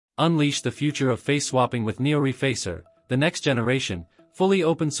Unleash the future of face swapping with NeoRefacer, the next generation, fully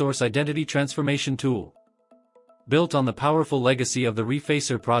open-source identity transformation tool. Built on the powerful legacy of the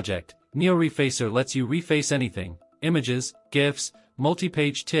Refacer project, NeoRefacer lets you reface anything: images, GIFs,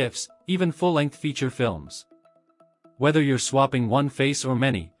 multi-page TIFFs, even full-length feature films. Whether you're swapping one face or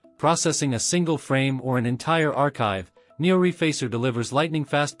many, processing a single frame or an entire archive, NeoRefacer delivers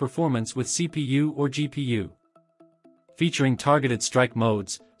lightning-fast performance with CPU or GPU. Featuring targeted strike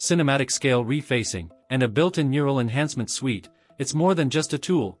modes, cinematic scale refacing, and a built-in neural enhancement suite, it's more than just a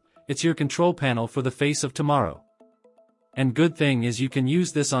tool, it's your control panel for the face of tomorrow. And good thing is you can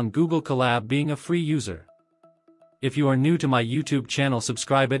use this on Google Colab being a free user. If you are new to my YouTube channel,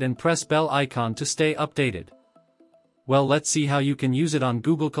 subscribe it and press bell icon to stay updated. Well, let's see how you can use it on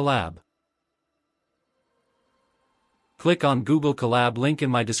Google Colab. Click on Google Colab link in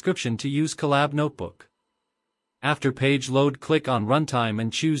my description to use Colab Notebook. After page load, click on Runtime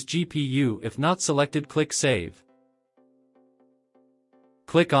and choose GPU. If not selected, click Save.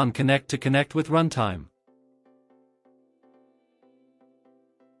 Click on Connect to connect with Runtime.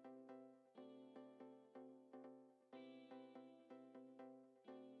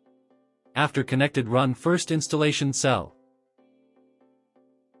 After connected, run first installation cell.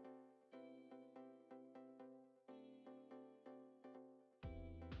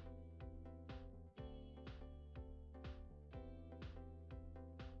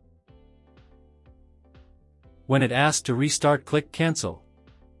 When it asks to restart, click Cancel.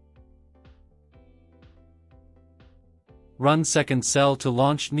 Run second cell to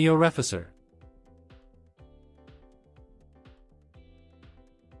launch NeoRefacer.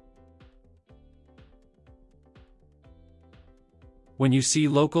 When you see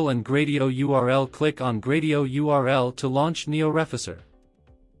local and Gradio URL, click on Gradio URL to launch NeoRefacer.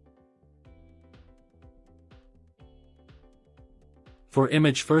 For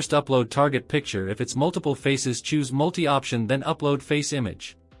image, first upload target picture. If it's multiple faces, choose multi-option, then upload face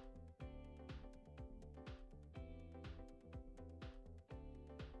image.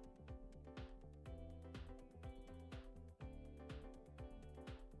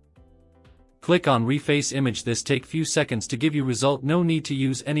 Click on Reface Image. This take few seconds to give you result. No need to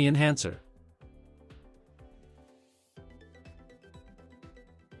use any enhancer.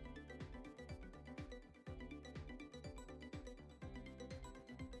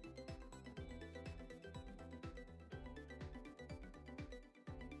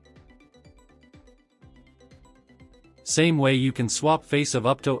 Same way you can swap face of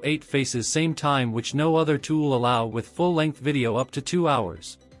up to 8 faces same time, which no other tool allow, with full-length video up to 2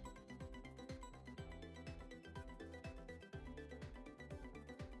 hours.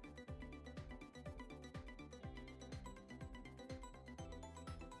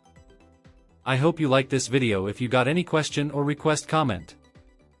 I hope you like this video. If you got any question or request, comment.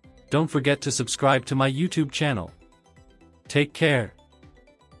 Don't forget to subscribe to my YouTube channel. Take care.